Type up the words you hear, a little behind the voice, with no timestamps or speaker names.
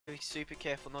Be super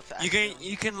careful not to.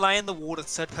 You can lay in the water,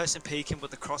 third person peek him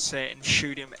with the crosshair and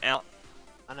shoot him out.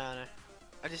 I know.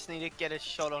 I just need to get a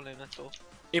shot on him. That's all.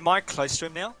 Am I close to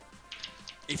him now?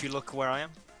 If you look where I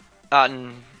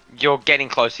am. You're getting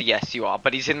closer. Yes, you are.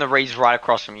 But he's in the reeds right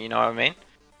across from you. You know what I mean?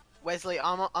 Wesley,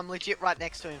 I'm legit right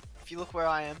next to him. If you look where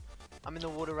I am, I'm in the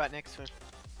water right next to him.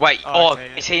 Wait. Okay,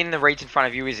 yeah. Is he in the reeds in front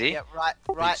of you? Is he? Yeah, right.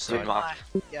 Good mark.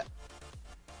 Yeah.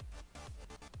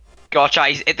 Gotcha.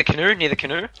 He's at the canoe, near the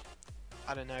canoe.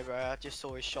 I don't know, bro. I just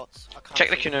saw his shots. I can't Check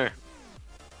the see canoe. him.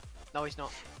 No, he's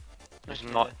not. No He's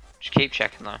canoe not. there. Just keep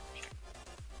checking though. I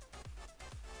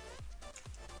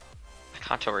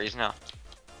can't tell where he is now.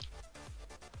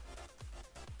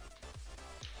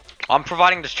 I'm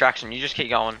providing distraction. You just keep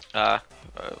going.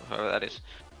 Whoever that is,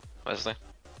 Wesley.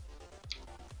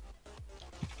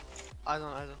 Eyes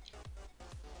on.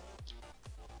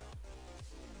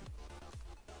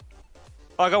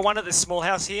 I got one at this small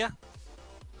house here.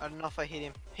 I don't know if I hit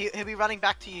him. He'll be running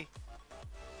back to you.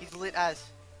 He's lit as.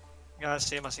 Yeah, I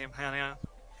see him. Hang on.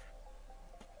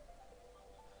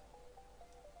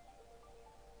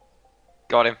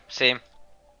 Got him. See him.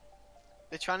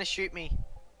 They're trying to shoot me.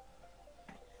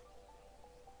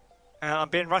 I'm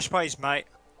being rushed by his mate.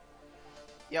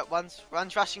 Yep, one's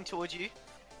rushing towards you.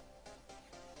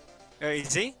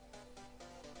 Is he?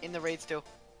 In the reed still.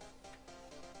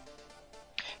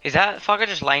 Is that fucker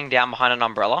just laying down behind an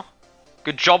umbrella?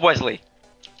 Good job, Wesley.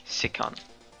 Sick cunt.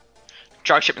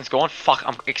 Drug shipment's gone. Fuck,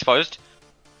 I'm exposed.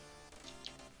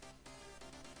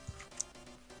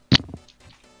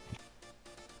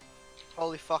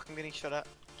 Holy fuck, I'm getting shot at.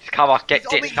 He's cover. Get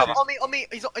He's on me, cover. on me.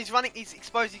 He's running. He's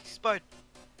exposed.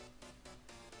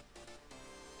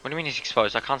 What do you mean he's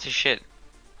exposed? I can't see shit.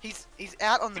 He's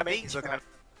out on the beach. He's looking Bro. at.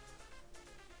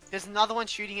 There's another one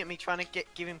shooting at me, trying to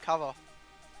give him cover.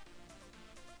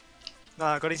 No,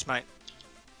 I got his mate.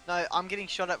 No, I'm getting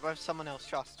shot at by someone else.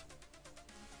 Trust.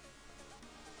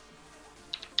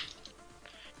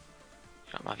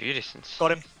 Got my view distance.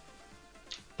 Got him.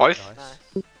 Both?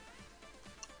 Nice.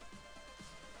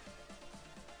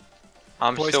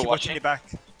 I'm Boys, still keep watching watching. your back.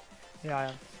 Yeah, I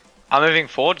am. I'm moving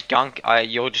forward. Gunk,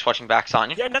 you're just watching backs,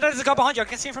 aren't you? Yeah, no, there's a guy behind you. I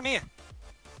can see him from here.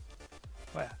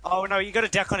 Where? Oh no, you got a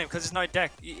deck on him because there's no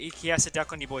deck. He has a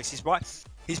deck on you, boys. He's right.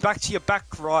 He's back to your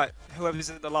back right. Whoever's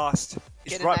at the last.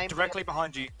 He's Get a right name, directly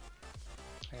behind you.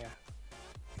 Yeah.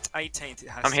 It's 18th. It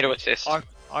has. I'm here to assist.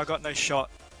 I got no shot.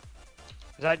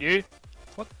 Is that you?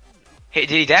 Hey,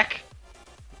 did he deck?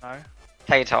 No.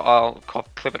 Take it. I'll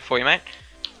clip it for you, mate.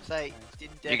 Say,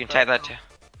 didn't You can take that too.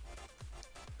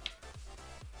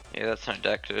 Yeah, that's no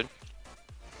deck, dude.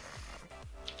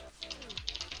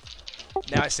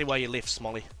 Now I see why you left,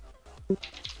 Smolly.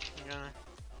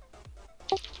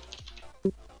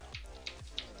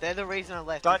 They're the reason I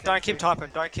left. Don't keep typing.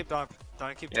 Don't keep typing.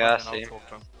 Don't keep Yeah, I typing. see. I'll talk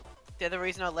to him. They're the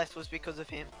reason I left was because of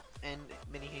him and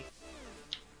Mini Heath.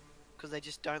 Because they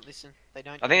just don't listen. They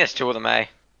don't. I think there's two of them, eh?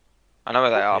 I know where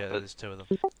they are, Yeah, but there's two of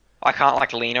them. I can't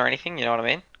like lean or anything. You know what I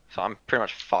mean? So I'm pretty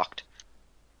much fucked.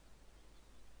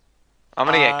 I'm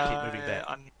gonna get. Keep moving back.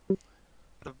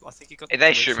 I think you got. If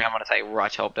they shoot me, I'm gonna say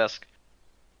right help desk.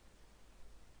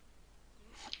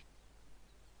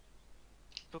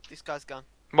 Took this guy's gun.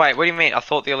 Wait, what do you mean? I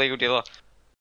thought the illegal dealer.